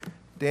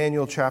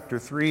Daniel chapter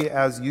 3.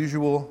 As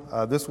usual,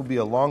 this will be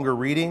a longer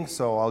reading,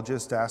 so I'll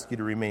just ask you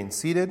to remain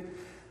seated.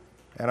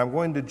 And I'm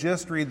going to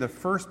just read the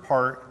first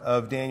part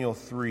of Daniel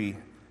 3.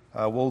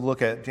 We'll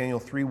look at Daniel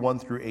 3, 1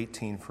 through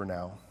 18 for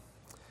now.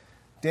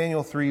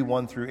 Daniel 3,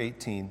 1 through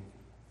 18.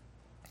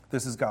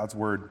 This is God's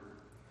word.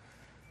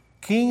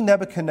 King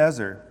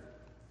Nebuchadnezzar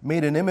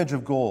made an image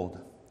of gold,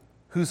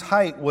 whose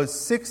height was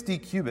 60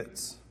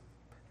 cubits,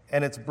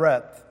 and its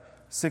breadth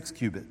 6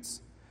 cubits.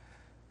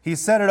 He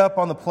set it up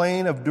on the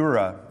plain of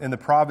Dura in the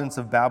province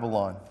of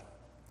Babylon.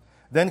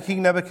 Then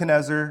King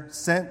Nebuchadnezzar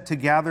sent to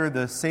gather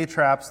the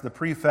satraps, the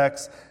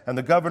prefects, and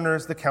the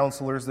governors, the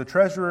counselors, the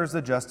treasurers,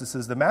 the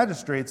justices, the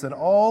magistrates, and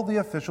all the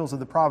officials of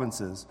the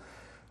provinces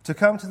to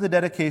come to the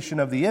dedication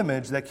of the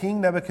image that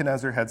King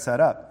Nebuchadnezzar had set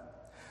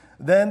up.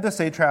 Then the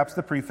satraps,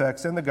 the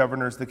prefects, and the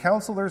governors, the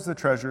counselors, the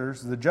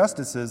treasurers, the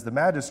justices, the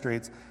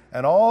magistrates,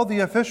 and all the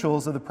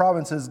officials of the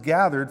provinces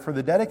gathered for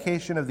the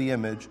dedication of the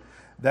image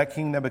that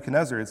King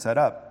Nebuchadnezzar had set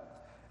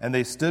up. And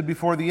they stood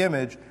before the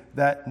image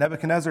that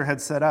Nebuchadnezzar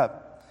had set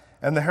up.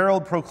 And the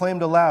herald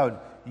proclaimed aloud,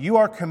 "You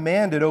are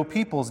commanded, O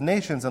peoples,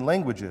 nations, and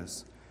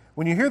languages.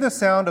 When you hear the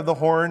sound of the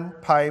horn,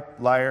 pipe,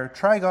 lyre,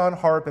 trigon,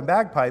 harp, and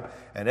bagpipe,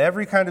 and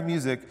every kind of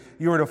music,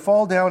 you are to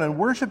fall down and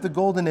worship the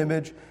golden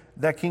image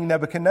that King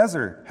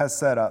Nebuchadnezzar has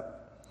set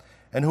up.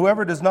 And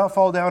whoever does not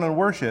fall down and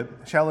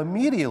worship shall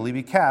immediately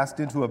be cast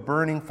into a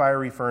burning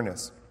fiery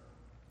furnace."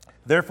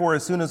 Therefore,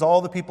 as soon as all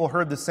the people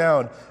heard the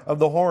sound of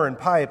the horn,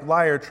 pipe,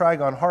 lyre,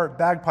 trigon, harp,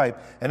 bagpipe,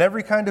 and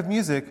every kind of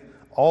music,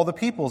 all the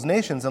peoples,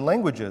 nations, and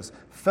languages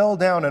fell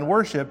down and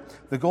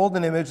worshiped the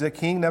golden image that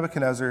King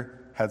Nebuchadnezzar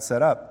had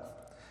set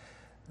up.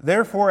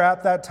 Therefore,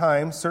 at that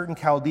time, certain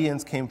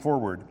Chaldeans came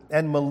forward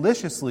and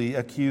maliciously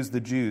accused the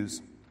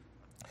Jews.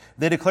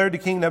 They declared to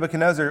King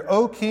Nebuchadnezzar,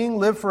 "O king,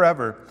 live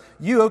forever.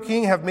 You, O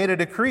king, have made a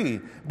decree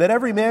that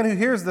every man who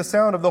hears the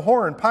sound of the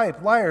horn,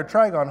 pipe, lyre,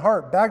 trigon,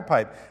 harp,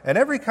 bagpipe, and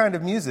every kind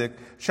of music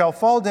shall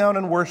fall down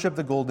and worship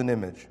the golden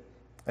image.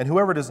 And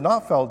whoever does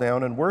not fall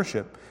down and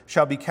worship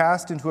shall be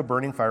cast into a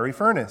burning fiery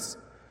furnace.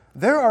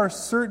 There are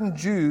certain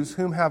Jews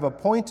whom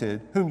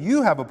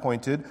you have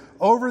appointed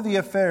over the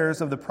affairs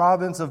of the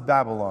province of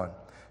Babylon,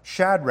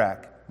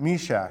 Shadrach,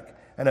 Meshach,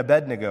 and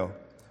Abednego.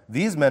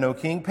 These men, O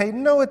king, pay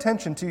no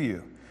attention to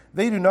you.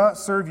 They do not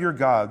serve your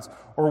gods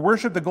or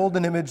worship the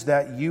golden image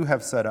that you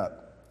have set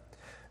up."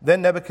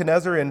 Then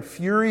Nebuchadnezzar, in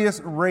furious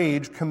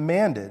rage,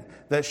 commanded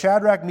that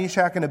Shadrach,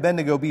 Meshach, and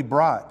Abednego be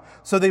brought.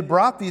 So they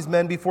brought these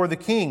men before the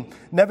king.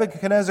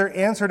 Nebuchadnezzar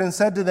answered and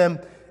said to them,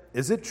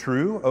 "Is it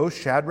true, O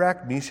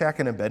Shadrach, Meshach,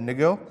 and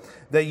Abednego,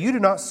 that you do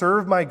not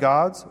serve my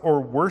gods or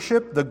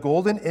worship the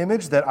golden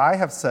image that I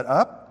have set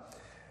up?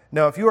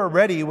 Now, if you are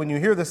ready when you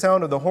hear the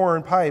sound of the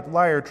horn, pipe,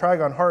 lyre,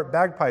 trigon, harp,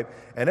 bagpipe,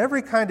 and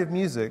every kind of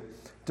music,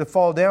 to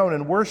fall down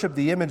and worship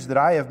the image that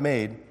I have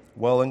made,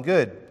 well and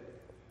good.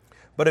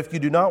 But if you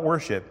do not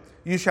worship,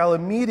 you shall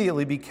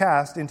immediately be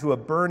cast into a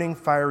burning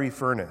fiery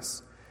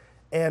furnace.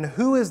 And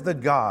who is the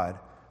God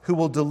who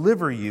will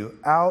deliver you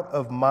out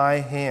of my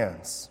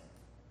hands?"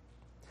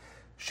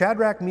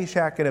 Shadrach,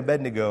 Meshach, and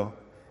Abednego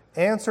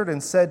answered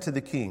and said to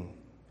the king,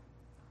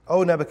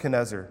 "O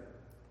Nebuchadnezzar,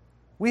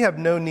 we have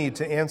no need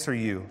to answer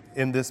you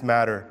in this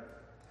matter.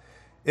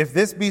 If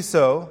this be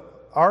so,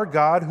 our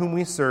God whom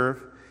we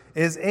serve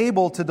is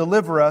able to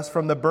deliver us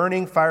from the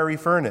burning fiery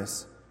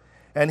furnace,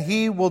 and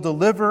he will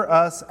deliver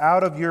us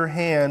out of your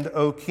hand,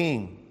 O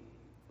king.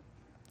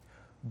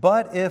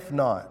 But if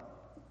not,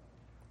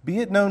 be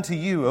it known to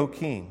you, O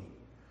king,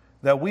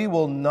 that we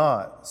will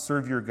not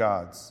serve your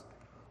gods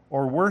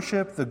or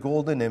worship the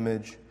golden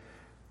image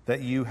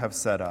that you have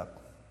set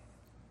up."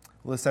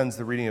 Well, this ends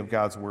the reading of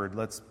God's word.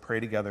 Let's pray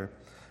together.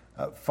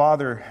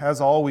 Father, as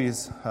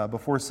always,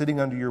 before sitting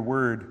under your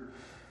word,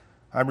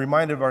 I'm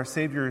reminded of our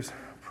Savior's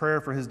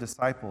prayer for his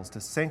disciples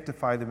to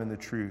sanctify them in the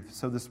truth.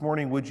 So this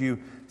morning, would you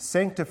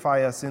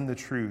sanctify us in the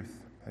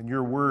truth? And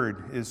your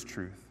word is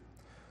truth.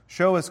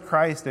 Show us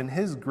Christ and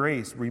his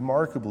grace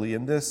remarkably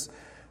in this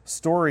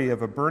story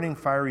of a burning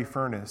fiery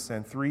furnace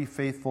and 3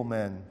 faithful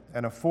men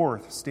and a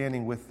 4th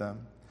standing with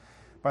them.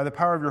 By the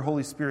power of your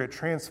Holy Spirit,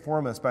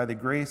 transform us by the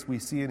grace we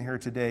see in here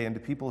today into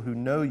people who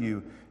know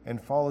you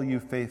and follow you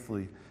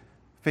faithfully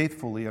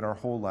in our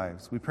whole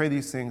lives. We pray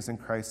these things in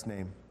Christ's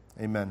name.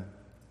 Amen.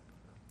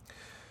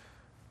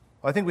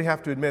 Well, I think we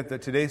have to admit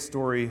that today's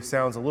story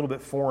sounds a little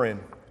bit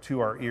foreign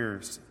to our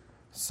ears.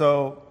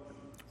 So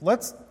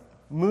let's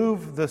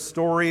move the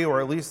story,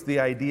 or at least the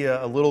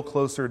idea, a little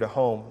closer to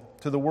home,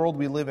 to the world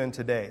we live in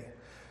today.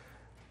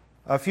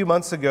 A few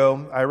months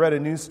ago, I read a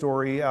news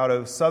story out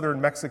of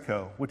southern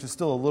Mexico, which is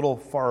still a little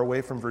far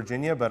away from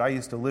Virginia, but I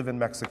used to live in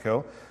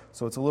Mexico,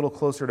 so it's a little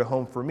closer to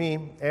home for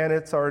me, and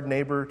it's our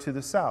neighbor to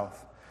the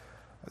south.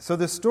 So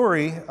this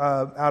story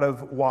out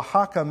of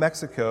Oaxaca,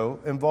 Mexico,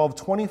 involved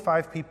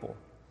 25 people,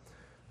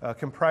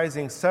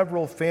 comprising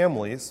several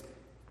families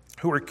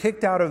who were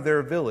kicked out of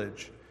their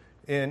village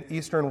in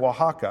eastern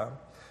Oaxaca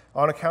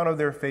on account of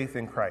their faith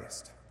in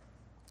Christ.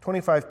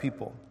 25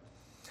 people.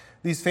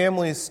 These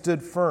families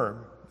stood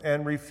firm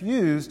and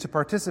refused to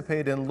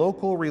participate in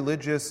local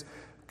religious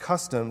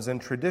customs and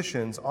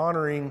traditions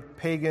honoring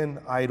pagan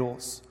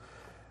idols.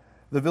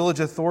 The village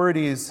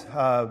authorities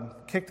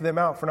kicked them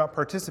out for not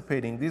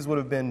participating. These would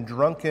have been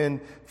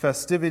drunken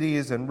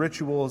festivities and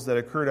rituals that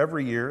occurred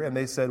every year, and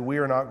they said, we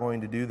are not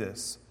going to do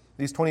this.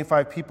 These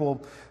 25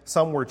 people,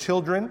 some were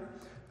children.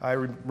 I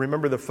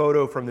remember the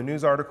photo from the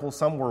news article.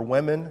 Some were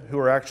women who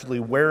are actually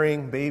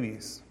wearing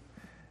babies.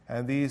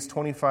 And these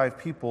 25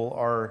 people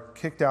are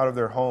kicked out of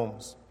their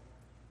homes.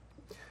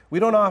 We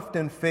don't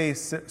often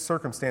face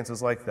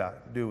circumstances like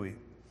that, do we?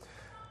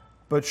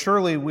 But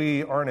surely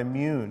we aren't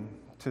immune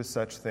to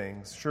such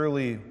things.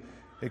 Surely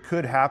it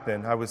could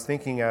happen. I was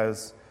thinking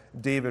as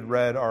David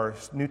read our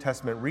New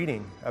Testament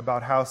reading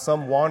about how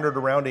some wandered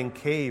around in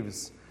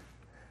caves.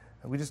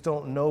 And we just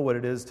don't know what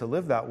it is to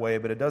live that way,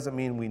 but it doesn't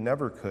mean we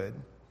never could.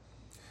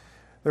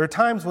 There are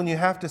times when you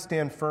have to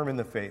stand firm in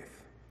the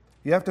faith.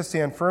 You have to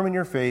stand firm in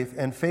your faith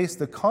and face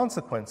the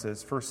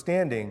consequences for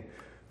standing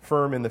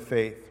firm in the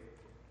faith.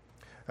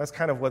 That's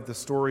kind of what the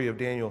story of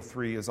Daniel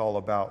 3 is all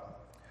about.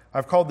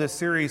 I've called this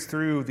series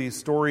through these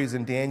stories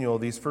in Daniel,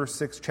 these first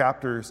 6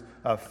 chapters,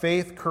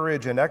 Faith,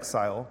 Courage, and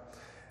Exile.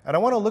 And I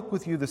want to look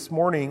with you this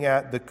morning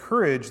at the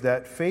courage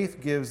that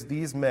faith gives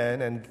these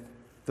men and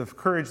the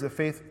courage that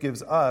faith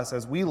gives us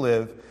as we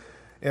live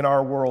in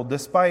our world.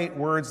 Despite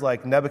words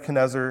like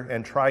Nebuchadnezzar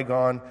and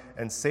Trigon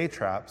and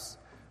satraps,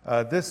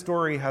 this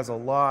story has a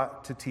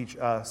lot to teach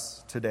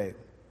us today.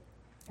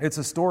 It's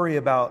a story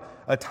about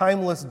a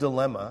timeless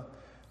dilemma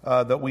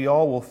that we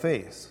all will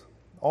face.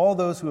 All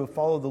those who have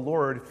followed the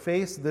Lord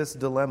face this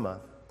dilemma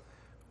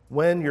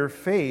when your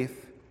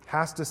faith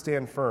has to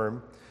stand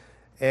firm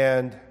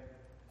and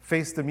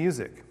face the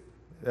music.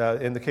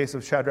 In the case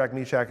of Shadrach,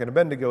 Meshach, and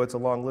Abednego, it's a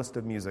long list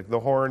of music. The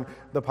horn,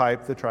 the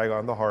pipe, the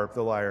trigon, the harp,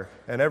 the lyre,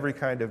 and every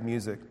kind of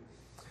music.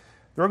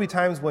 There will be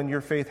times when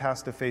your faith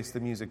has to face the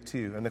music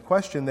too. And the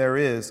question there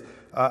is,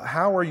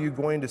 how are you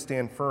going to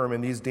stand firm in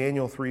these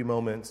Daniel 3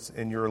 moments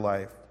in your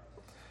life?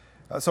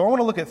 So I want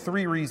to look at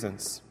 3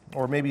 reasons,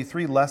 or maybe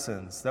 3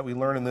 lessons that we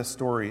learn in this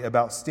story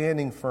about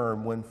standing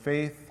firm when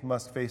faith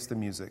must face the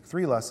music.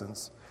 3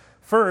 lessons.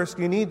 First,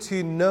 you need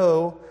to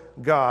know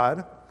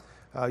God.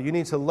 You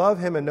need to love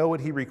Him and know what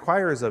He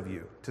requires of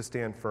you to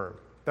stand firm.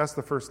 That's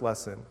the first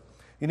lesson.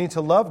 You need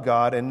to love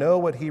God and know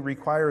what He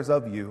requires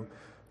of you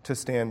to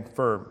stand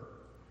firm.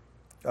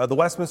 The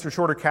Westminster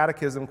Shorter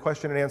Catechism,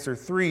 question and answer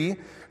 3,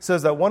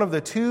 says that one of the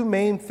 2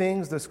 main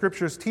things the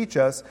Scriptures teach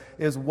us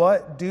is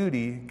what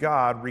duty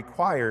God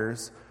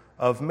requires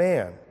of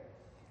man.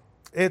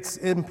 It's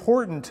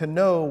important to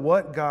know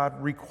what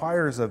God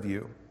requires of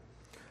you.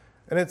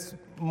 And it's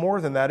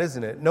more than that,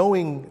 isn't it?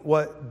 Knowing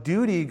what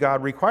duty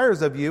God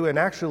requires of you and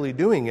actually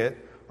doing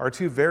it are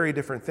 2 very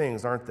different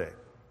things, aren't they?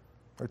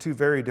 They're 2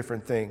 very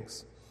different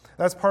things.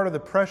 That's part of the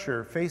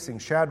pressure facing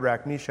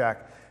Shadrach, Meshach,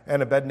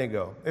 and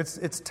Abednego.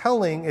 It's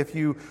telling, if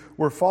you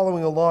were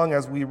following along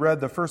as we read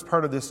the first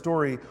part of this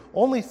story,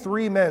 only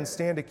 3 men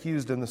stand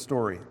accused in the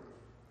story.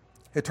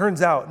 It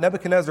turns out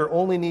Nebuchadnezzar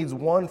only needs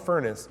 1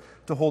 furnace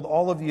to hold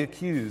all of the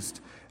accused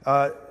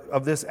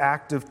of this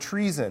act of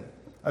treason.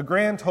 A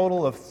grand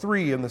total of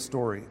 3 in the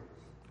story.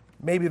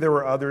 Maybe there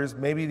were others.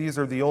 Maybe these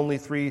are the only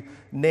 3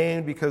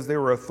 named because they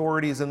were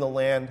authorities in the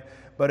land.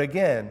 But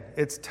again,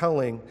 it's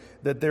telling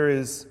that there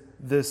is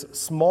this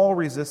small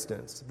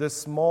resistance, this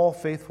small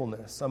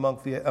faithfulness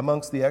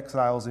amongst the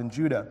exiles in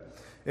Judah.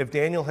 If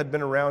Daniel had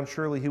been around,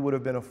 surely he would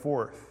have been a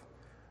 4th.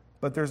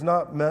 But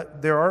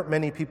there aren't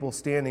many people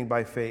standing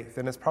by faith,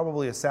 and it's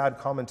probably a sad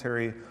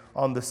commentary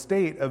on the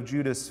state of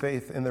Judah's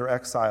faith in their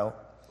exile.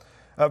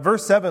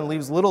 Verse 7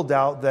 leaves little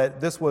doubt that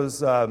this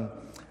was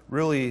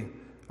really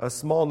a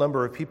small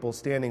number of people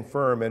standing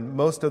firm, and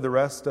most of the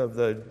rest of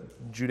the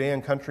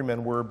Judean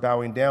countrymen were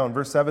bowing down.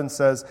 Verse 7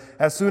 says,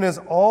 as soon as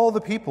all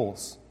the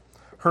peoples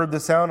heard the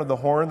sound of the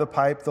horn, the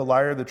pipe, the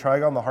lyre, the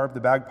trigon, the harp, the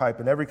bagpipe,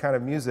 and every kind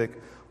of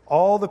music,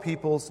 all the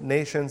peoples,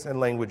 nations, and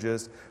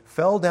languages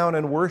fell down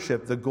and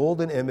worshiped the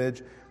golden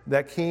image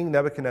that King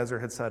Nebuchadnezzar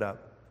had set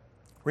up.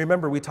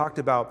 Remember, we talked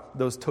about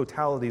those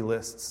totality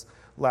lists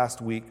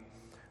last week.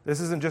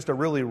 This isn't just a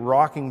really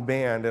rocking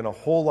band and a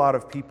whole lot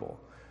of people.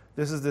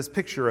 This is this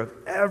picture of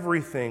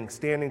everything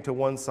standing to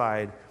one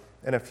side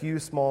and a few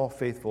small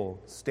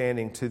faithful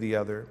standing to the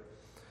other.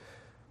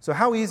 So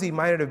how easy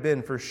might it have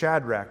been for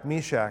Shadrach,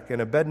 Meshach,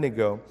 and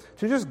Abednego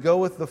to just go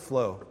with the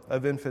flow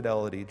of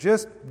infidelity,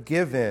 just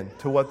give in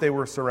to what they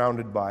were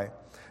surrounded by.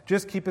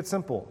 Just keep it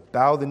simple.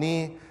 Bow the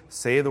knee,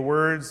 say the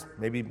words,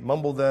 maybe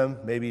mumble them,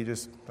 maybe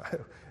just,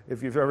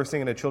 if you've ever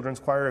sing in a children's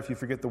choir, if you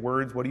forget the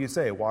words, what do you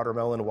say?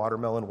 Watermelon,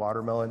 watermelon,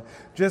 watermelon.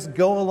 Just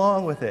go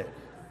along with it.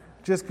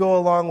 Just go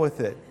along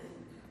with it,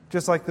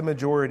 just like the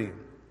majority.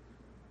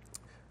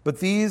 But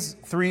these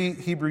 3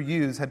 Hebrew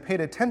youths had paid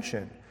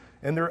attention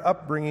in their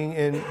upbringing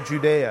in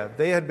Judea.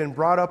 They had been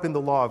brought up in the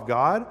law of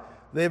God.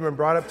 They had been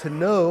brought up to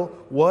know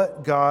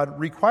what God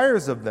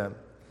requires of them.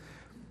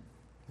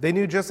 They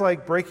knew just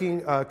like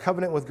breaking a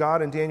covenant with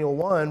God in Daniel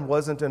 1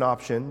 wasn't an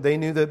option. They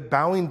knew that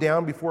bowing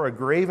down before a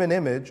graven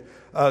image,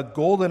 a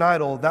golden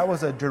idol, that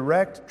was a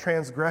direct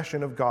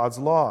transgression of God's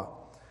law.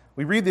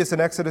 We read this in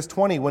Exodus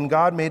 20 when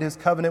God made his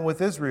covenant with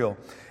Israel.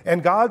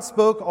 And God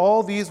spoke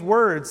all these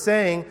words,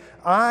 saying,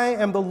 I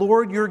am the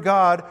Lord your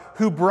God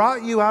who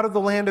brought you out of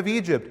the land of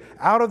Egypt,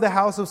 out of the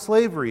house of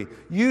slavery.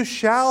 You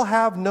shall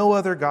have no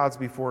other gods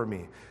before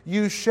me.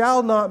 You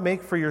shall not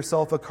make for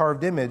yourself a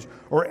carved image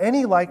or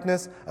any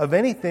likeness of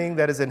anything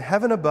that is in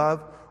heaven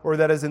above, or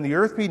that is in the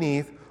earth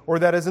beneath, or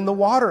that is in the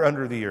water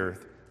under the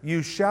earth.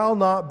 You shall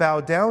not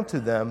bow down to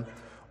them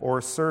or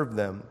serve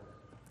them.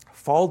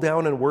 Fall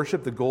down and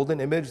worship the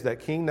golden image that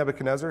King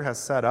Nebuchadnezzar has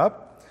set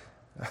up.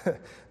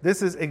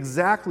 This is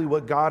exactly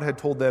what God had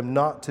told them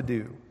not to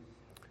do.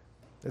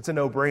 It's a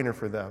no-brainer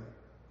for them.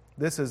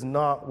 This is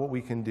not what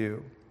we can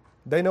do.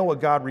 They know what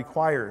God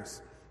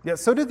requires. Yet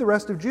so did the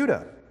rest of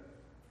Judah,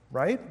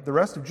 right? The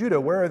rest of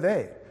Judah, where are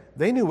they?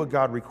 They knew what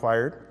God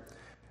required.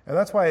 And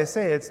that's why I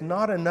say it's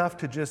not enough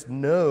to just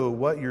know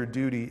what your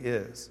duty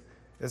is.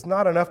 It's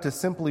not enough to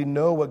simply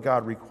know what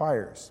God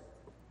requires.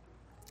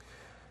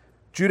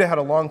 Judah had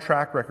a long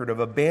track record of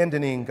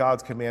abandoning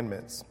God's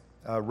commandments,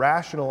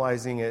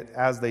 rationalizing it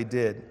as they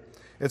did.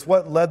 It's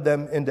what led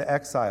them into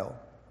exile.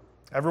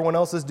 Everyone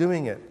else is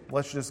doing it.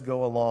 Let's just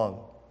go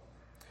along.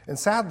 And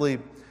sadly,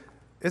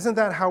 isn't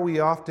that how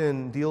we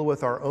often deal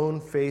with our own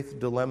faith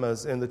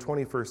dilemmas in the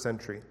 21st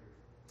century?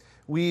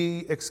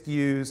 We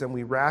excuse and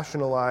we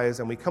rationalize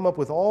and we come up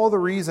with all the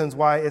reasons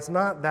why it's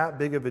not that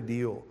big of a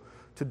deal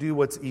to do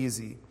what's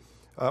easy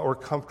or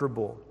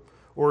comfortable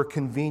or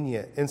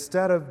convenient,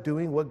 instead of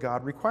doing what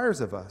God requires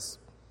of us.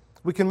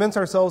 We convince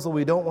ourselves that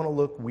we don't want to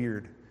look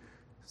weird.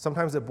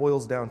 Sometimes it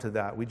boils down to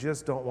that. We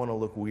just don't want to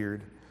look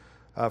weird.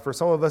 For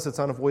some of us, it's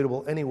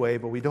unavoidable anyway,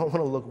 but we don't want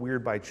to look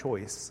weird by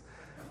choice.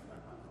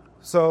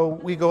 So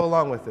we go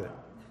along with it.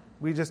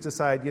 We just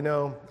decide,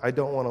 I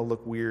don't want to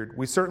look weird.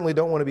 We certainly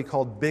don't want to be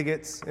called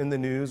bigots in the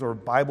news or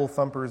Bible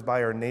thumpers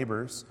by our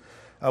neighbors.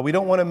 We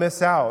don't want to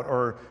miss out,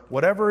 or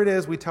whatever it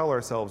is we tell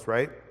ourselves,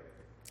 right?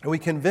 And we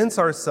convince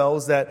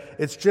ourselves that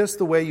it's just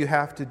the way you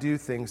have to do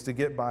things to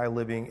get by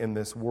living in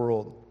this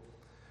world.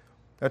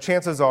 Now,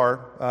 chances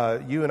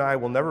are you and I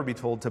will never be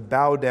told to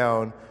bow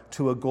down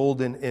to a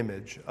golden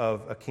image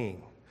of a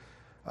king.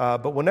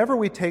 But whenever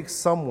we take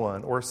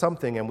someone or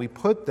something and we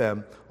put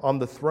them on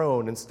the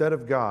throne instead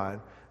of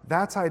God,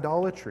 that's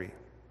idolatry.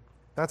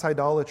 That's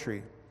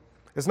idolatry.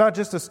 It's not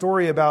just a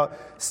story about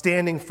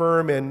standing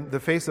firm in the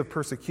face of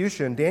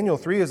persecution. Daniel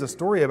 3 is a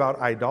story about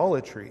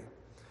idolatry.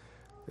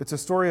 It's a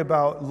story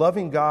about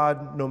loving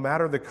God no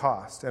matter the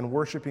cost and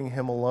worshiping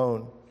him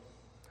alone.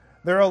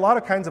 There are a lot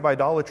of kinds of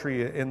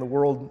idolatry in the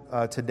world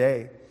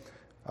today.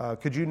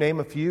 Could you name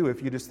a few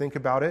if you just think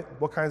about it?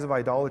 What kinds of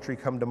idolatry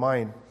come to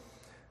mind?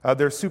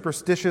 There's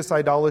superstitious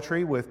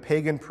idolatry with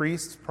pagan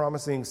priests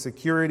promising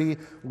security,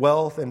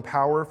 wealth, and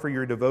power for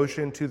your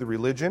devotion to the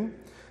religion.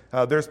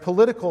 There's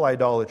political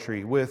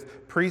idolatry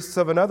with priests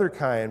of another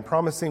kind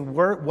promising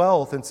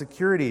wealth and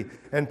security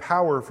and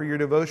power for your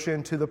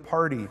devotion to the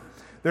party.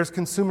 There's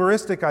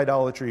consumeristic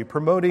idolatry,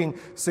 promoting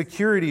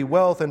security,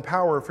 wealth, and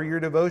power for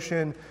your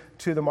devotion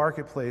to the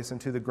marketplace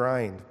and to the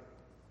grind.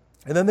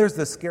 And then there's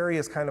the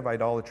scariest kind of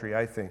idolatry,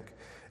 I think.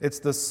 It's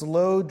the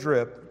slow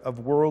drip of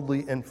worldly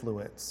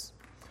influence.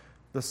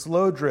 The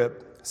slow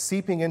drip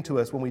seeping into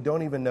us when we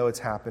don't even know it's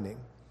happening.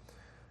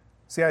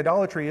 See,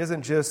 idolatry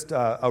isn't just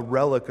a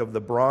relic of the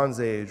Bronze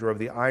Age or of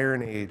the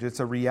Iron Age. It's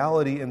a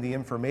reality in the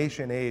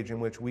information age in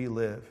which we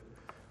live.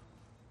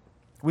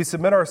 We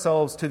submit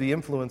ourselves to the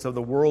influence of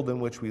the world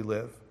in which we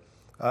live,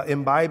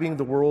 imbibing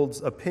the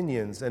world's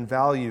opinions and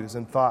values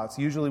and thoughts.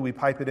 Usually we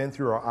pipe it in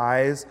through our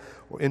eyes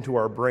or into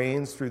our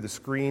brains through the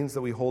screens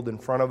that we hold in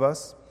front of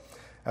us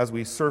as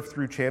we surf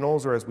through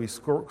channels or as we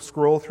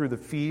scroll through the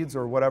feeds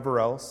or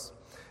whatever else.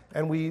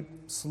 And we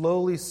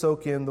slowly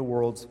soak in the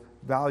world's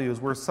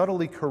values. We're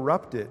subtly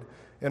corrupted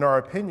in our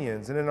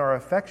opinions and in our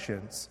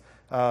affections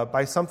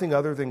by something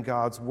other than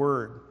God's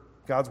word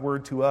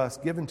to us,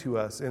 given to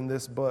us in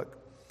this book.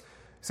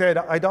 See,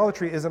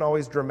 idolatry isn't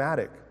always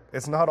dramatic.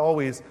 It's not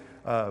always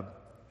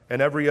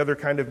and every other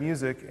kind of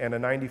music and a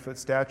 90-foot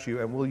statue,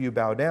 and will you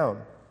bow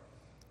down?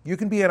 You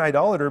can be an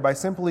idolater by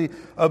simply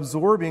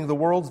absorbing the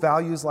world's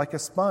values like a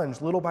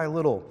sponge, little by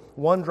little,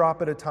 one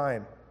drop at a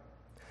time.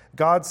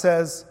 God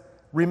says,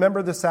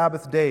 remember the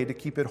Sabbath day to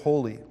keep it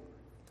holy.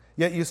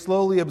 Yet you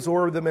slowly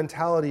absorb the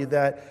mentality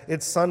that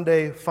it's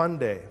Sunday fun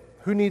day.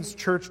 Who needs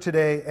church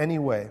today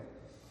anyway?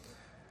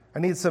 I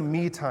need some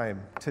me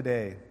time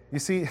today. You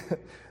see,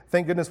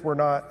 thank goodness we're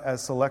not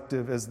as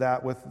selective as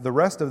that with the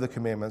rest of the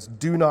commandments.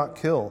 Do not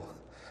kill.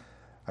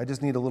 I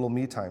just need a little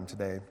me time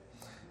today.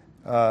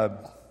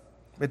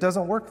 It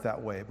doesn't work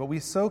that way, but we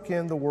soak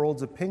in the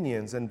world's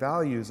opinions and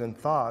values and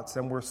thoughts,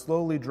 and we're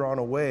slowly drawn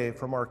away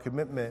from our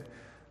commitment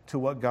to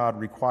what God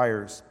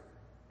requires.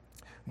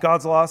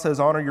 God's law says,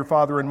 honor your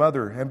father and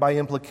mother, and by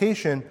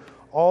implication,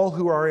 all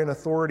who are in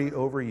authority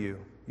over you.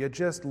 Yet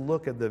just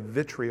look at the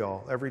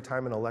vitriol every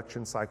time an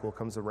election cycle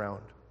comes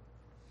around.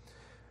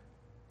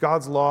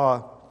 God's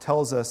law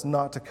tells us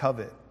not to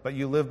covet, but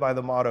you live by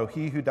the motto,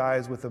 he who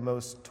dies with the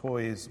most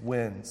toys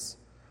wins.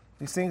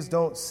 These things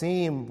don't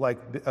seem like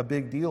a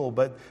big deal,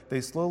 but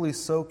they slowly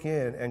soak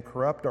in and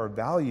corrupt our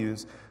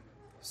values,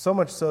 so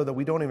much so that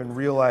we don't even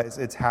realize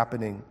it's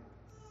happening.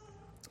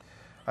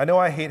 I know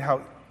I hate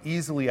how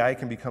easily I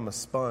can become a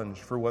sponge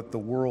for what the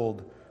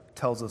world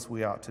tells us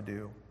we ought to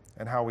do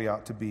and how we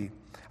ought to be.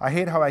 I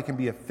hate how I can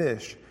be a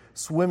fish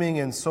swimming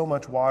in so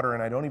much water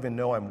and I don't even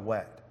know I'm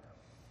wet.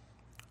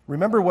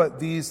 Remember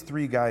what these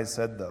three guys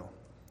said, though,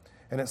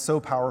 and it's so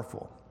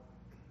powerful.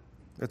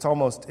 It's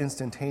almost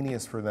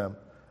instantaneous for them.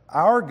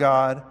 Our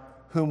God,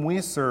 whom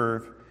we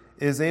serve,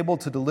 is able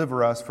to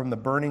deliver us from the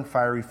burning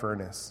fiery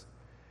furnace,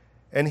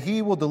 and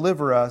he will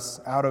deliver us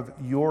out of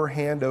your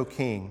hand, O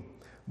king.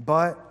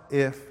 But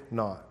if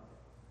not.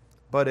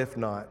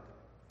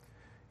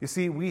 You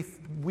see, we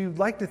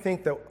like to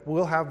think that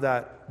we'll have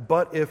that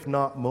but if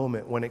not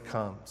moment when it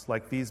comes,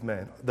 like these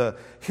men. The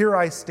here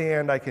I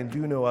stand, I can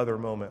do no other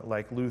moment,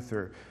 like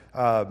Luther.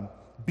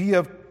 Be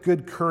of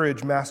good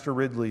courage, Master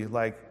Ridley,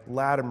 like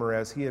Latimer,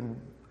 as he and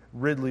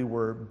Ridley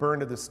were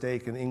burned at the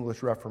stake in the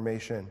English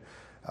Reformation.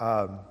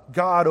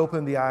 God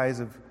opened the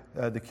eyes of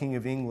the King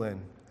of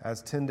England,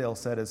 as Tyndale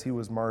said as he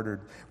was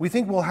martyred. We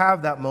think we'll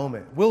have that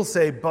moment. We'll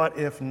say, but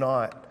if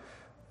not.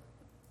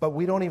 But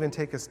we don't even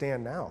take a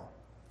stand now.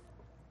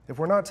 If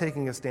we're not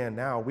taking a stand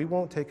now, we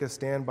won't take a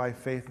stand by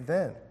faith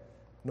then,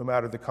 no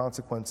matter the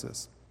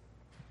consequences.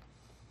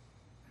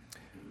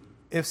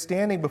 If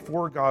standing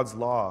before God's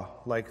law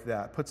like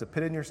that puts a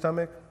pit in your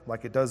stomach,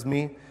 like it does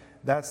me,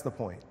 that's the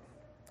point.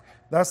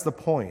 That's the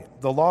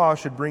point. The law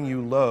should bring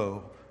you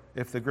low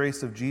if the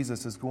grace of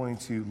Jesus is going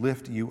to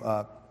lift you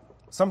up.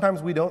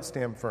 Sometimes we don't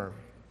stand firm.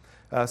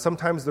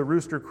 Sometimes the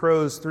rooster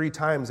crows 3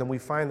 times and we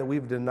find that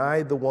we've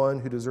denied the one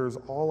who deserves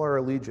all our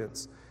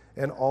allegiance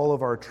and all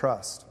of our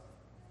trust.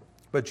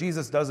 But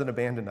Jesus doesn't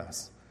abandon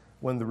us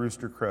when the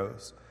rooster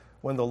crows.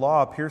 When the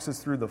law pierces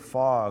through the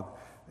fog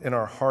in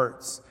our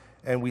hearts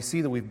and we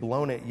see that we've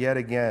blown it yet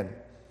again,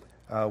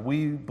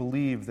 we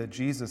believe that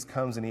Jesus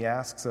comes and he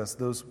asks us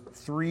those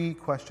 3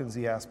 questions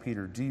he asked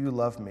Peter. Do you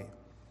love me?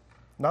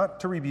 Not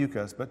to rebuke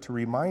us, but to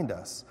remind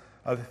us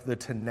of the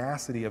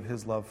tenacity of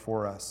his love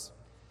for us.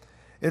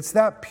 It's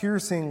that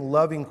piercing,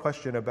 loving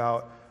question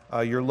about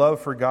your love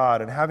for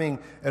God and having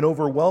an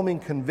overwhelming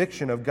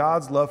conviction of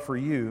God's love for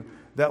you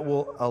that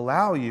will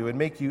allow you and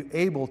make you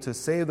able to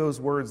say those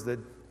words that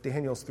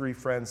Daniel's 3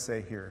 friends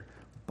say here.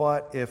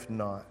 But if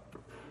not.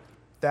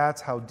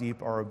 That's how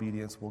deep our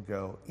obedience will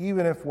go.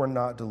 Even if we're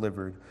not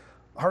delivered,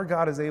 our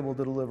God is able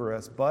to deliver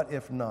us. But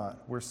if not,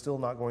 we're still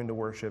not going to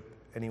worship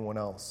anyone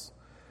else.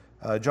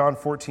 John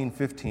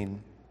 14:15,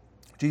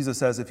 Jesus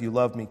says, if you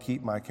love me,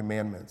 keep my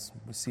commandments.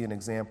 We see an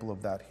example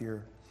of that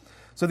here.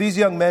 So these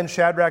young men,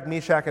 Shadrach,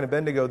 Meshach, and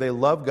Abednego, they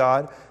loved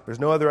God. There's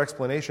no other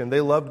explanation.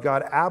 They loved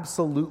God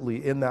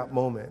absolutely in that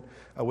moment,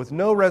 with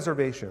no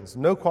reservations,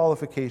 no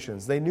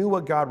qualifications. They knew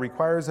what God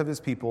requires of his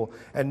people,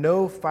 and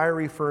no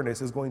fiery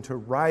furnace is going to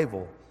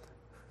rival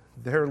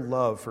their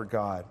love for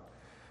God.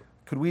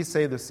 Could we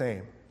say the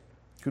same?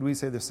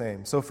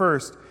 So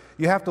first,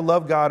 you have to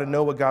love God and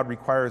know what God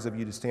requires of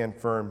you to stand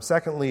firm.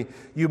 Secondly,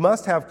 you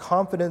must have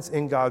confidence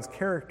in God's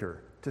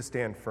character to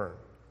stand firm.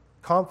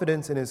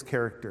 Confidence in his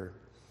character.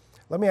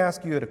 Let me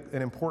ask you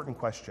an important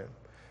question.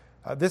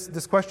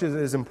 This question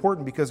is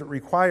important because it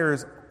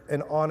requires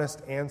an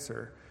honest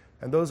answer,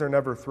 and those are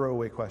never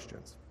throwaway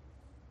questions.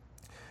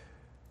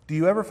 Do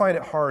you ever find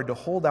it hard to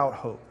hold out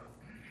hope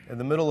in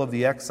the middle of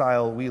the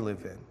exile we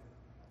live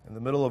in the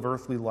middle of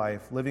earthly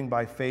life, living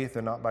by faith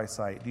and not by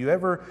sight? Do you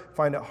ever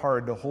find it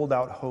hard to hold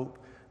out hope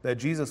that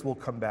Jesus will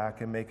come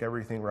back and make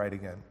everything right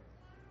again?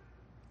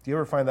 Do you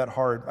ever find that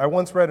hard? I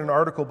once read an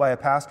article by a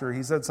pastor.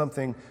 He said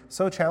something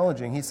so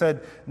challenging. He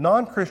said,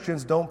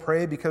 non-Christians don't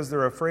pray because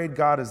they're afraid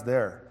God is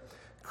there.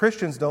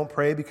 Christians don't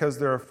pray because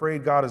they're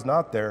afraid God is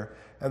not there,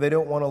 and they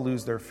don't want to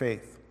lose their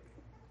faith.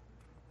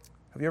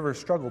 Have you ever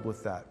struggled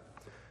with that?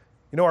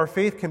 You know, our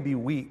faith can be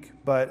weak,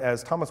 but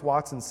as Thomas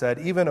Watson said,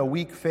 even a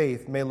weak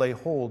faith may lay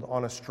hold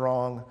on a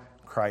strong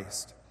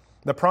Christ.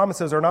 The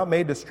promises are not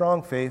made to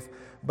strong faith,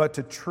 but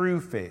to true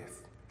faith.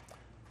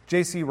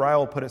 J.C.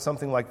 Ryle put it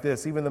something like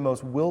this: even the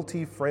most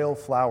wilty, frail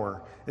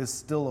flower is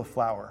still a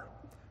flower.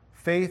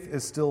 Faith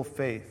is still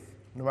faith,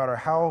 no matter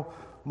how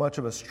much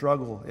of a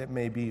struggle it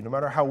may be, no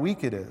matter how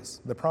weak it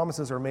is. The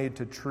promises are made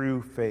to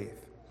true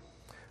faith.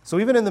 So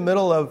even in the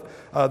middle of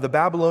the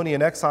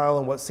Babylonian exile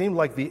and what seemed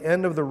like the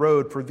end of the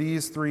road for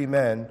these 3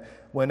 men,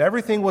 when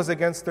everything was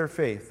against their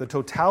faith, the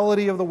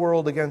totality of the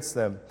world against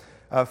them,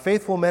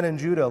 faithful men in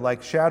Judah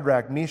like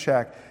Shadrach,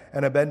 Meshach,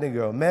 and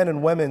Abednego, men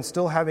and women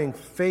still having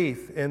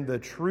faith in the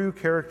true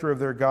character of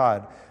their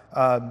God,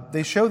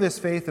 they show this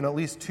faith in at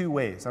least 2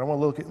 ways. I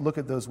want to look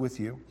at those with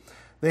you.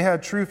 They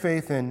had true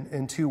faith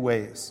in 2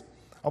 ways.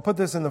 I'll put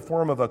this in the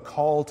form of a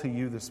call to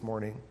you this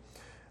morning.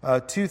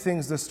 2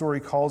 things this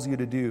story calls you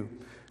to do.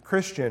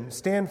 Christian,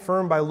 stand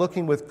firm by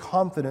looking with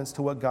confidence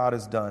to what God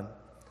has done.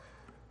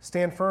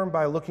 Stand firm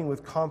by looking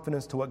with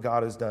confidence to what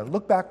God has done.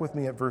 Look back with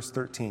me at verse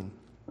 13.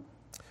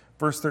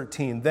 Verse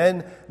 13,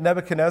 then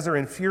Nebuchadnezzar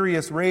in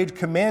furious rage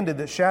commanded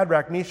that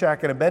Shadrach, Meshach,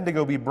 and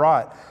Abednego be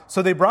brought.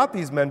 So they brought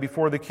these men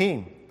before the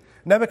king.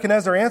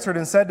 Nebuchadnezzar answered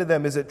and said to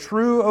them, "Is it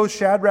true, O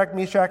Shadrach,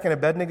 Meshach, and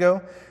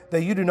Abednego,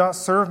 that you do not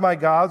serve my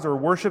gods or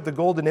worship the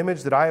golden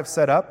image that I have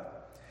set up?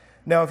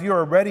 Now, if you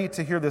are ready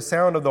to hear the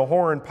sound of the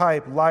horn,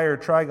 pipe, lyre,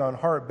 trigon,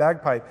 harp,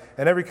 bagpipe,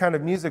 and every kind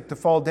of music to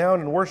fall down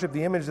and worship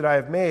the image that I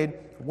have made,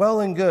 well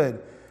and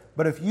good.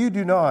 But if you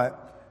do not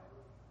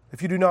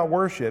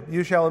worship,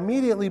 you shall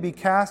immediately be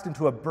cast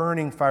into a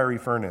burning fiery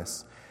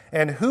furnace.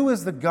 And who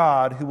is the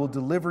God who will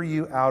deliver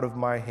you out of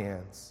my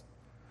hands?"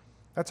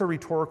 That's a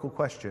rhetorical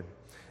question.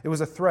 It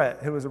was a threat.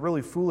 It was a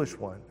really foolish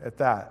one at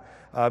that.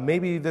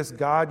 Maybe this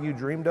God you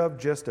dreamed of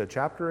just a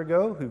chapter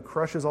ago who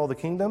crushes all the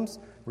kingdoms,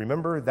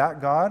 remember that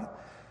God?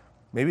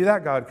 Maybe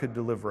that God could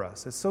deliver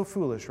us. It's so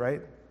foolish,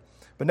 right?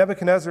 But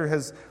Nebuchadnezzar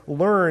has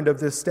learned of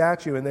this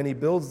statue, and then he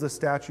builds the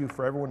statue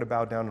for everyone to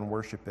bow down and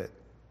worship it.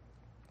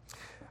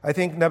 I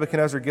think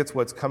Nebuchadnezzar gets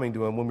what's coming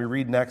to him when we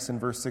read next in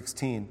verse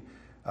 16.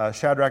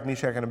 Shadrach,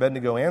 Meshach, and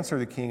Abednego answer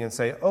the king and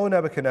say, "O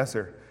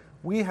Nebuchadnezzar,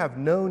 we have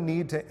no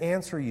need to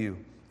answer you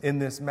in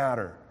this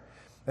matter."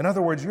 In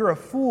other words, you're a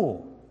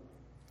fool.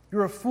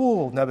 You're a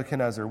fool,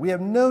 Nebuchadnezzar. We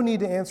have no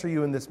need to answer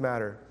you in this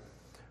matter.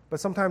 But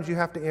sometimes you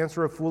have to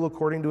answer a fool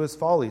according to his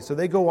folly. So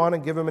they go on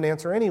and give him an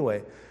answer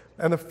anyway.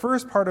 And the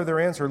first part of their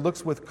answer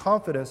looks with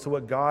confidence to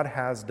what God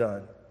has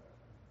done.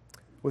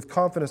 With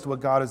confidence to what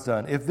God has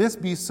done. "If this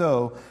be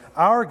so,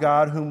 our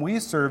God whom we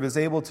serve is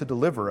able to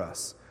deliver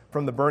us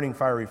from the burning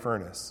fiery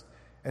furnace,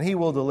 and he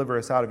will deliver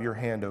us out of your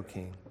hand, O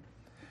king."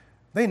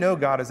 They know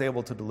God is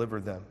able to deliver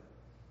them.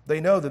 They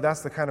know that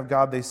that's the kind of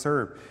God they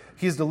serve.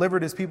 He's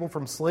delivered his people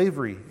from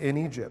slavery in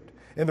Egypt.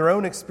 In their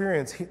own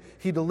experience,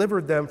 he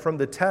delivered them from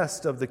the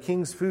test of the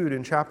king's food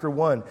in chapter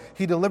 1.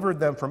 He delivered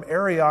them from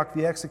Arioch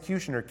the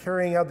executioner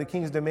carrying out the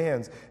king's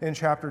demands in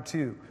chapter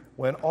 2,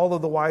 when all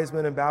of the wise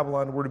men in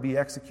Babylon were to be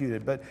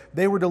executed. But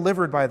they were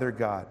delivered by their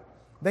God.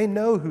 They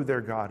know who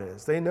their God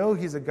is. They know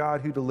he's a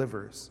God who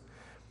delivers.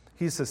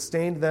 He's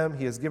sustained them.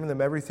 He has given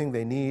them everything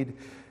they need,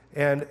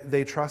 and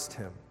they trust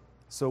him.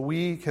 So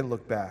we can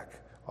look back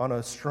on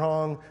a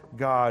strong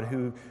God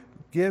who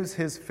gives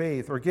his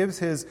faith, or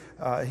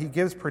he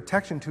gives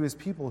protection to his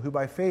people who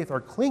by faith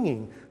are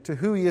clinging to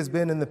who he has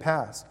been in the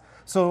past.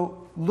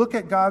 So look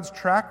at God's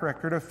track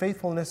record of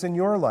faithfulness in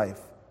your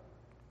life.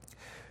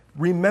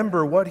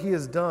 Remember what he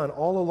has done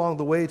all along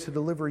the way to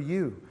deliver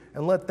you,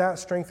 and let that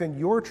strengthen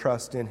your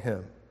trust in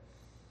him.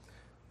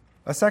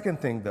 A second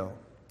thing, though,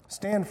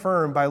 stand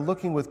firm by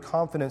looking with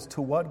confidence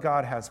to what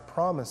God has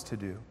promised to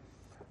do.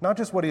 Not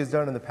just what he has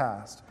done in the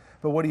past,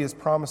 but what he has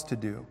promised to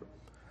do.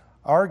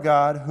 Our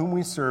God, whom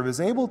we serve,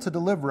 is able to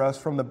deliver us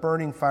from the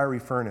burning fiery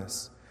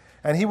furnace,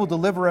 and he will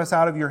deliver us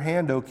out of your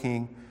hand, O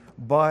king,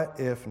 but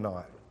if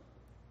not.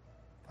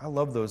 I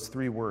love those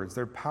three words.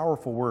 They're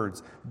powerful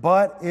words.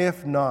 But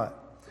if not.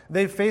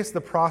 They face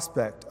the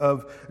prospect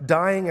of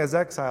dying as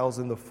exiles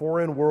in the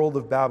foreign world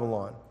of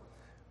Babylon,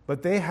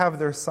 but they have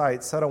their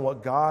sights set on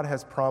what God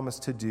has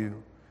promised to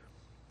do.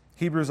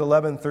 Hebrews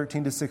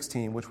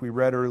 11:13-16, which we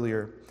read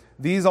earlier.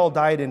 These all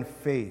died in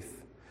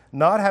faith,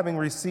 not having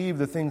received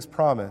the things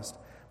promised,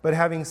 but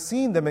having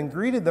seen them and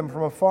greeted them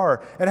from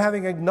afar, and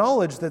having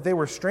acknowledged that they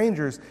were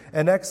strangers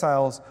and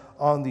exiles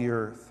on the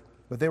earth.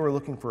 But they were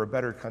looking for a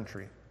better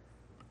country.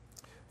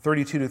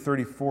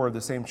 32-34 of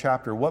the same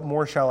chapter. What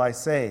more shall I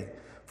say?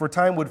 For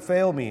time would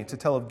fail me to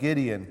tell of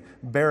Gideon,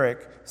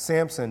 Barak,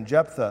 Samson,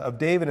 Jephthah, of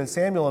David and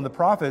Samuel and the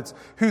prophets,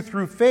 who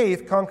through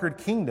faith conquered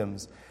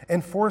kingdoms,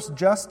 enforced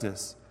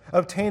justice,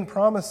 obtained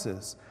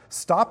promises,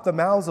 stopped the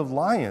mouths of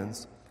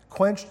lions,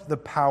 quenched the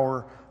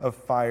power of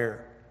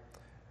fire.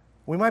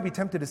 We might be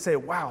tempted to say,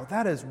 wow,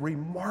 that is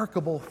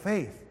remarkable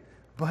faith.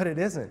 But it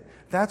isn't.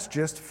 That's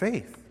just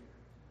faith.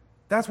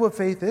 That's what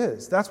faith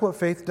is. That's what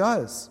faith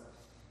does.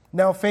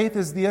 Now, faith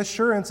is the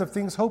assurance of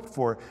things hoped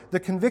for, the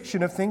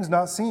conviction of things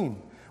not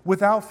seen.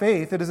 Without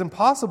faith, it is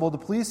impossible to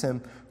please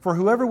him, for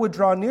whoever would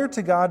draw near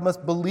to God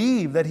must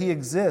believe that he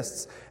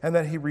exists and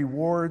that he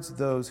rewards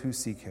those who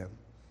seek him.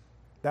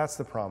 That's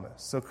the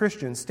promise. So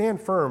Christians,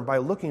 stand firm by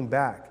looking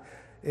back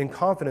in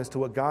confidence to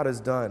what God has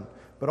done,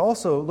 but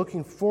also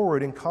looking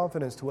forward in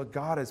confidence to what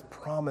God has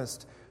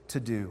promised to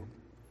do.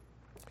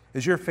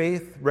 Is your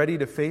faith ready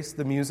to face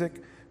the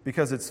music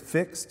because it's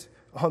fixed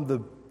on the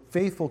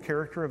faithful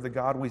character of the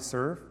God we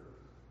serve?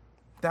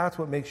 That's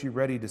what makes you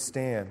ready to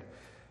stand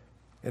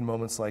in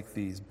moments like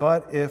these.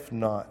 But if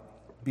not,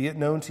 be it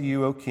known to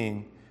you, O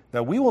King,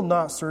 that we will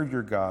not serve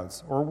your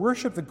gods or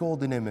worship the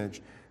golden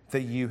image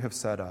that you have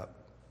set up.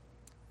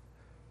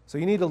 So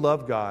you need to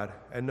love God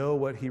and know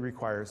what he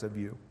requires of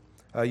you.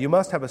 You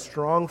must have a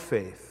strong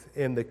faith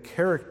in the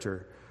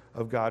character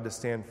of God to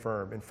stand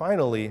firm. And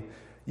finally,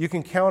 you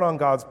can count on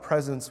God's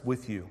presence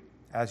with you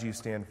as you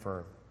stand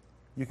firm.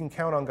 You can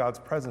count on God's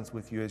presence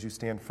with you as you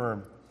stand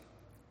firm.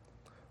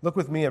 Look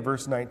with me at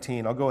verse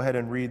 19. I'll go ahead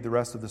and read the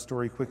rest of the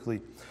story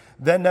quickly.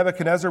 Then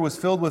Nebuchadnezzar was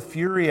filled with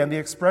fury, and the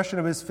expression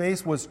of his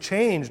face was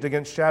changed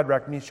against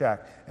Shadrach,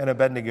 Meshach, and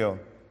Abednego.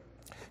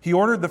 He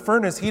ordered the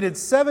furnace heated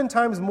 7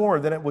 times more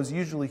than it was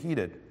usually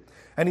heated.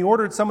 And he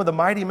ordered some of the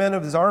mighty men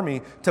of his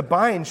army to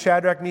bind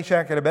Shadrach,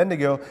 Meshach, and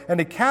Abednego and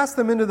to cast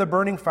them into the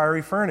burning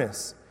fiery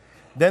furnace.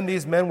 Then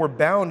these men were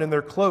bound in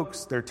their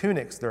cloaks, their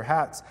tunics, their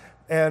hats,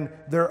 and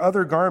their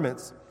other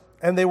garments,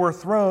 and they were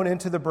thrown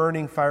into the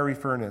burning fiery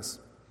furnace.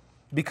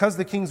 Because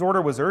the king's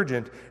order was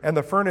urgent and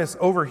the furnace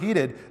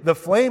overheated, the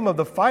flame of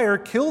the fire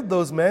killed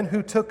those men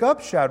who took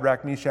up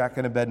Shadrach, Meshach,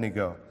 and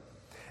Abednego.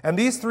 And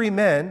these 3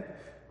 men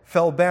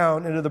fell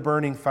bound into the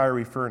burning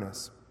fiery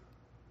furnace.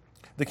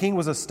 The king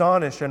was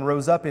astonished and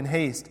rose up in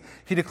haste.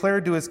 He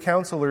declared to his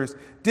counselors,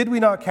 "Did we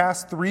not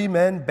cast 3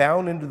 men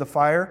bound into the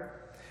fire?"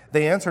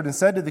 They answered and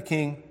said to the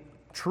king,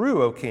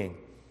 "True, O king."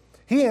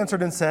 He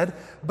answered and said,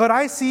 "But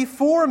I see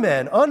 4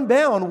 men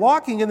unbound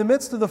walking in the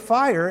midst of the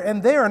fire,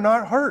 and they are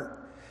not hurt.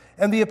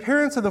 And the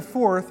appearance of the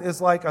 4th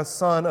is like a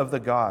son of the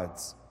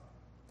gods."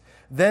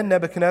 Then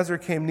Nebuchadnezzar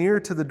came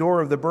near to the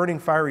door of the burning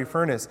fiery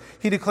furnace.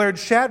 He declared,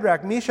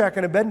 "Shadrach, Meshach,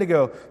 and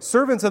Abednego,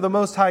 servants of the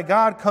Most High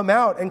God, come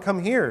out and come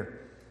here."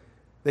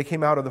 They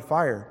came out of the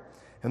fire.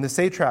 And the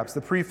satraps,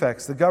 the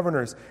prefects, the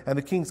governors, and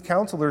the king's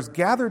counselors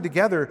gathered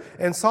together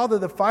and saw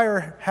that the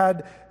fire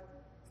had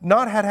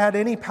not had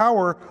any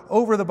power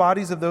over the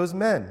bodies of those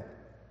men.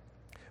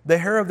 The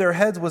hair of their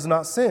heads was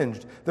not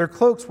singed, their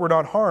cloaks were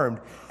not harmed,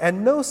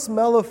 and no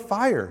smell of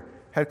fire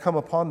had come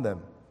upon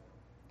them.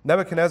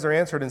 Nebuchadnezzar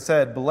answered and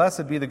said,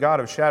 "Blessed be the God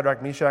of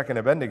Shadrach, Meshach, and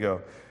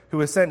Abednego, who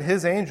has sent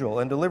his angel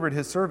and delivered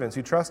his servants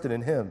who trusted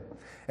in him,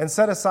 and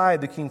set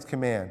aside the king's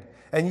command,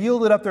 and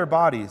yielded up their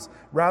bodies,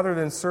 rather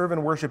than serve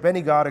and worship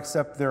any god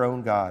except their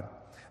own God.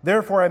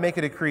 Therefore I make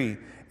a decree,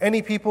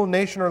 any people,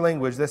 nation, or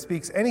language that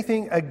speaks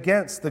anything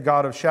against the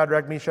God of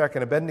Shadrach, Meshach,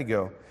 and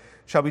Abednego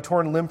shall be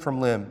torn limb from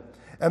limb,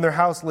 and their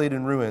house laid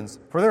in ruins,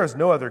 for there is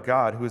no other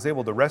God who is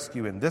able to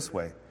rescue in this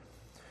way."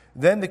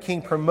 Then the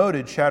king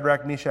promoted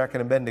Shadrach, Meshach,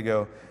 and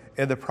Abednego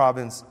in the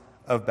province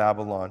of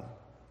Babylon.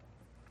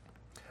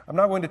 I'm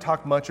not going to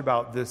talk much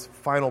about this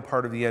final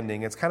part of the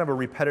ending. It's kind of a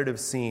repetitive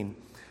scene.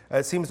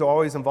 It seems to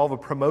always involve a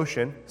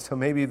promotion, so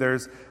maybe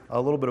there's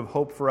a little bit of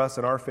hope for us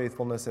and our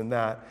faithfulness in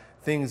that.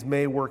 Things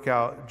may work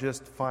out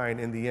just fine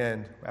in the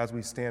end as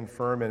we stand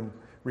firm and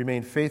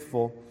remain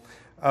faithful.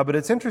 But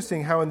it's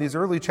interesting how in these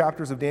early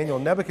chapters of Daniel,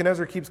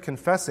 Nebuchadnezzar keeps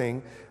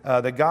confessing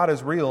that God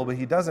is real, but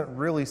he doesn't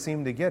really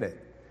seem to get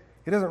it.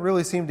 He doesn't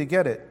really seem to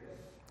get it.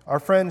 Our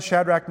friends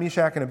Shadrach,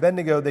 Meshach, and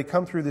Abednego, they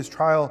come through this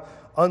trial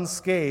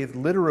unscathed,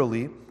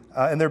 literally,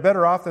 and they're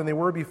better off than they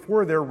were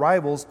before their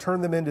rivals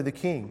turned them into the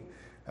king.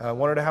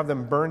 Wanted to have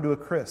them burned to a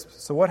crisp.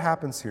 So what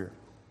happens here?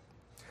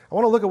 I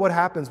want to look at what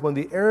happens when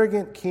the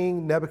arrogant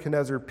king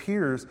Nebuchadnezzar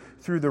peers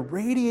through the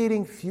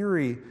radiating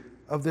fury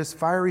of this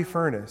fiery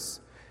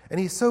furnace, and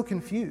he's so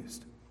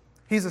confused.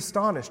 He's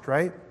astonished,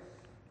 right?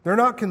 They're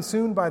not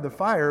consumed by the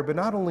fire, but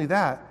not only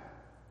that,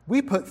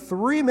 we put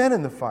 3 men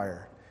in the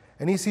fire,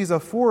 and he sees a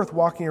 4th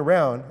walking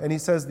around, and he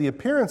says the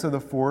appearance of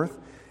the 4th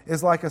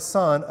is like a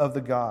son of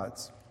the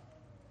gods.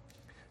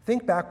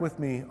 Think back with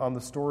me on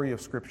the story of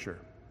Scripture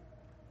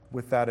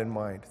with that in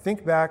mind.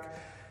 Think back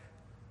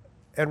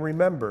and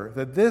remember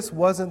that this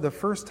wasn't the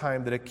first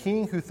time that a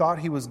king who thought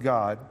he was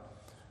God,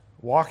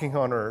 walking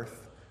on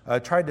earth,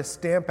 tried to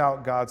stamp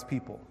out God's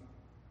people,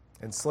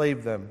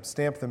 enslave them,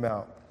 stamp them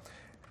out.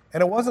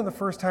 And it wasn't the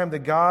first time that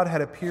God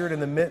had appeared in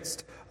the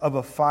midst of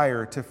a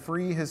fire to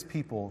free his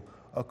people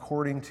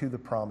according to the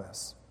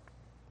promise.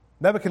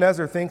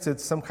 Nebuchadnezzar thinks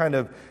it's some kind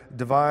of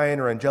divine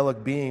or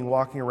angelic being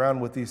walking around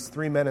with these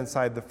 3 men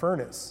inside the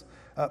furnace.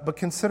 But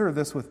consider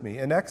this with me.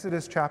 In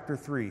Exodus chapter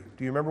 3,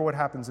 do you remember what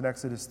happens in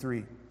Exodus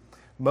 3?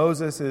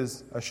 Moses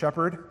is a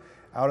shepherd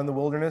out in the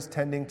wilderness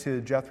tending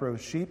to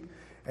Jethro's sheep,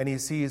 and he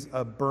sees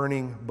a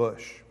burning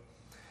bush.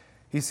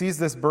 He sees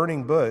this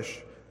burning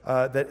bush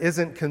that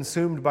isn't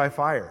consumed by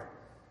fire.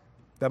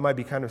 That might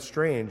be kind of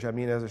strange. I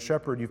mean, as a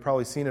shepherd, you've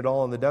probably seen it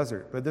all in the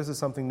desert, but this is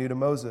something new to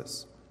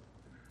Moses.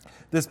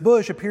 This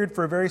bush appeared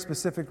for a very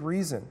specific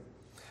reason.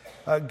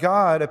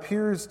 God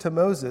appears to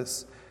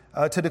Moses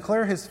to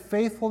declare his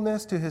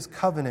faithfulness to his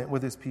covenant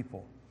with his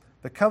people,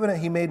 the covenant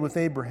he made with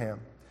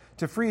Abraham,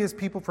 to free his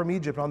people from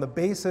Egypt on the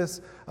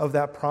basis of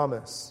that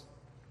promise.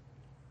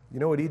 You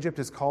know what Egypt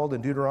is called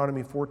in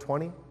Deuteronomy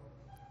 4:20?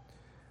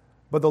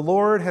 "But the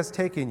Lord has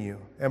taken you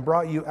and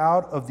brought you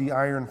out of the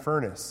iron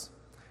furnace,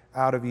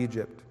 out of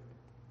Egypt."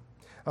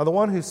 Now, the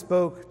one who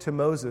spoke to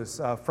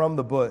Moses from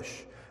the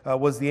bush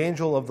was the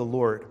angel of the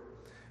Lord.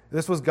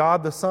 This was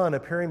God the Son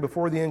appearing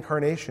before the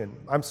incarnation.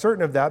 I'm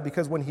certain of that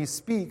because when he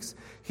speaks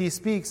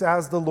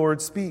as the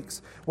Lord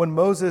speaks. When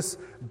Moses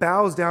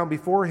bows down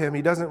before him,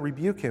 he doesn't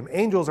rebuke him.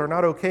 Angels are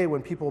not okay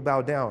when people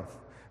bow down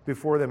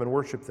before them and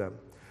worship them.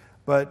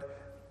 But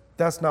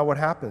that's not what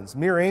happens.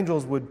 Mere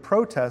angels would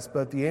protest,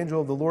 but the angel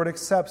of the Lord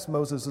accepts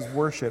Moses'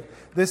 worship.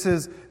 This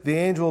is the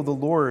angel of the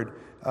Lord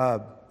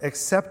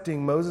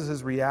accepting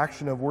Moses'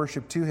 reaction of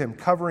worship to him,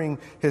 covering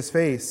his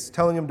face,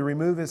 telling him to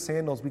remove his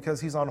sandals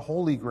because he's on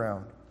holy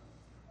ground.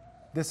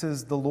 This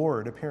is the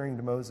Lord appearing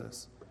to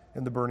Moses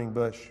in the burning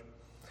bush.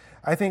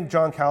 I think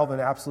John Calvin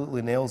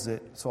absolutely nails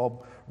it, so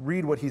I'll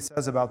read what he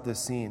says about this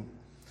scene.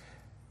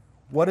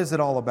 What is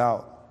it all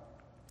about?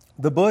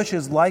 The bush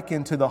is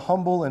likened to the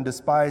humble and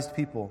despised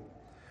people.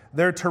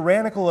 Their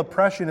tyrannical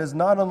oppression is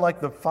not unlike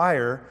the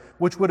fire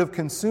which would have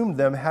consumed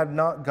them had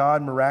not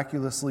God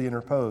miraculously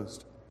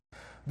interposed.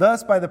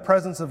 Thus, by the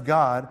presence of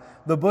God,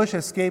 the bush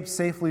escaped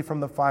safely from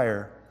the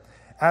fire.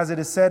 As it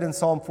is said in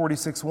Psalm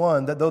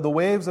 46:1, that though the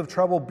waves of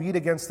trouble beat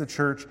against the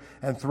church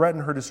and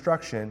threaten her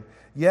destruction,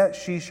 yet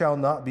she shall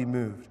not be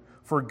moved,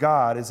 for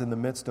God is in the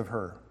midst of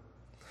her.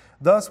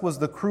 Thus was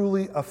the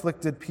cruelly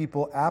afflicted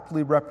people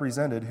aptly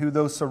represented, who,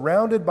 though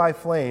surrounded by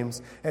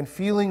flames and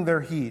feeling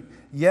their heat,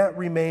 yet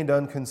remained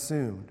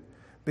unconsumed,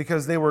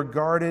 because they were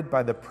guarded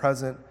by the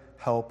present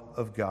help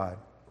of God.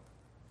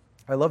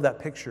 I love that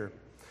picture.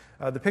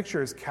 The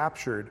picture is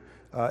captured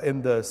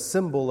in the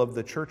symbol of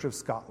the Church of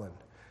Scotland.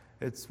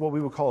 It's what we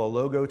would call a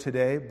logo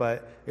today,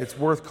 but it's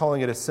worth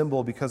calling it a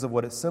symbol because of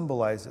what it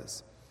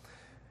symbolizes.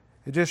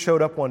 It just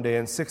showed up one day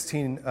in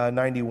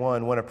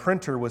 1691 when a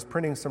printer was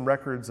printing some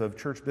records of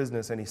church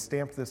business, and he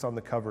stamped this on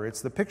the cover.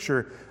 It's the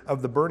picture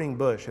of the burning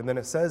bush, and then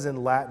it says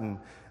in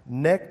Latin,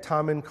 "Nec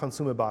tamen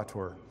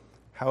consumibatur."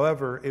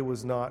 However, it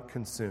was not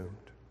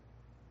consumed.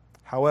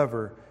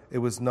 However, it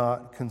was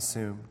not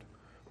consumed.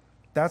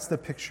 That's the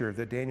picture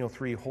that Daniel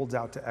 3 holds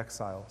out to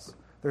exiles.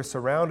 They're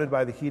surrounded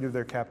by the heat of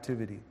their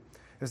captivity.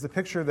 It's the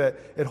picture that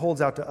it holds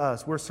out to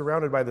us. We're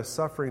surrounded by the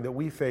suffering that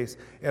we face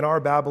in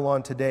our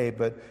Babylon today,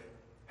 but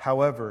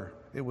however,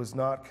 it was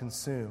not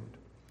consumed.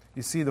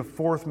 You see the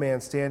fourth man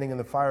standing in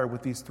the fire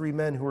with these three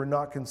men who are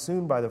not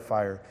consumed by the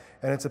fire,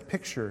 and it's a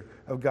picture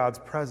of God's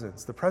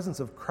presence, the presence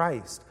of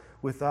Christ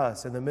with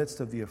us in the midst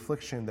of the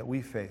affliction that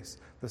we face,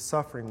 the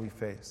suffering we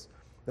face,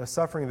 the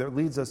suffering that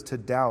leads us to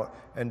doubt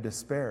and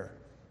despair.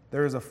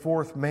 There is a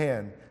fourth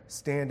man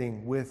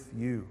standing with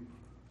you.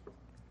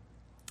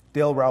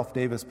 Dale Ralph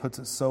Davis puts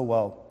it so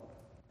well.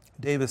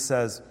 Davis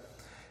says,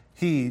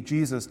 "He,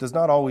 Jesus, does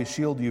not always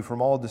shield you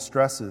from all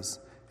distresses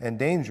and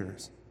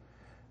dangers,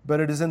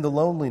 but it is in the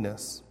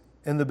loneliness,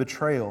 in the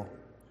betrayal,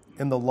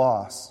 in the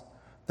loss,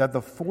 that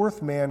the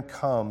fourth man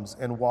comes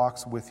and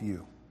walks with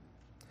you.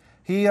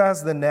 He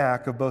has the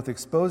knack of both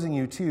exposing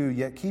you to,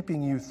 yet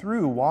keeping you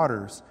through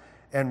waters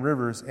and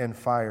rivers and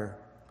fire,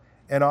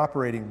 and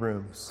operating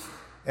rooms,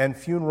 and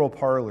funeral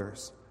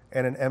parlors,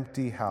 and an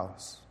empty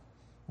house.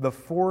 The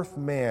fourth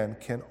man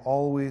can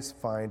always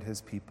find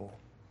his people."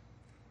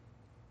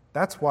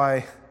 That's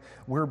why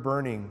we're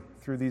burning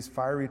through these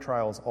fiery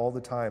trials all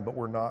the time, but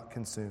we're not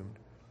consumed.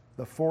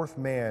 The fourth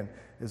man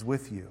is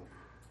with you.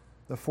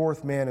 The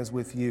fourth man is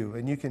with you,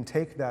 and you can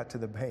take that to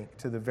the bank,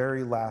 to the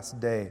very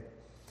last day.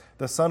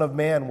 The Son of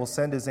Man will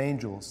send his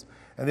angels,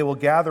 and they will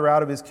gather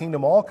out of his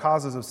kingdom all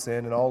causes of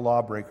sin and all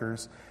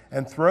lawbreakers,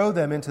 and throw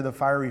them into the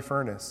fiery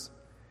furnace.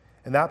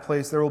 In that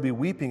place there will be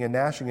weeping and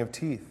gnashing of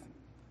teeth.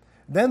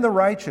 Then the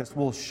righteous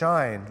will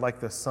shine like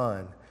the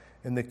sun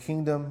in the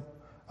kingdom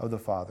of the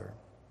Father.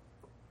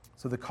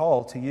 So the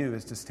call to you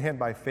is to stand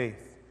by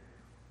faith.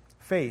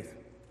 Faith,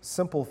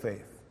 simple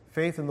faith.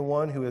 Faith in the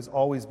one who has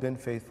always been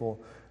faithful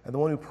and the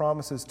one who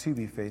promises to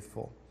be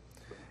faithful.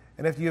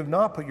 And if you have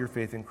not put your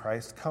faith in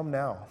Christ, come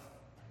now.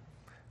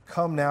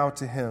 Come now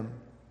to him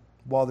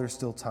while there's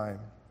still time.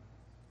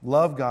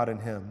 Love God in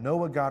him. Know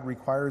what God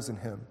requires in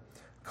him.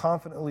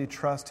 Confidently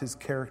trust his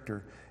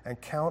character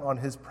and count on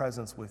his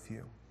presence with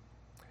you.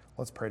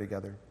 Let's pray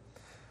together.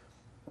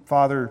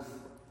 Father,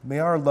 may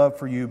our love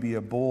for you be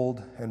a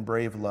bold and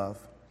brave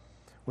love,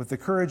 with the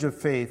courage of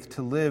faith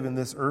to live in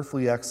this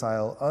earthly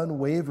exile,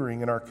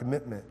 unwavering in our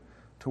commitment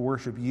to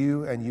worship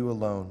you and you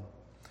alone.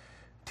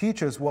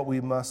 Teach us what we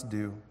must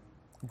do.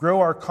 Grow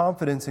our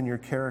confidence in your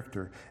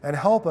character, and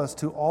help us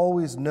to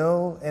always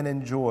know and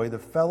enjoy the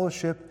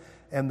fellowship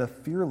and the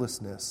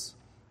fearlessness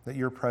that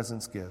your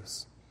presence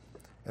gives.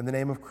 In the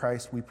name of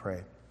Christ we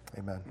pray.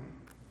 Amen.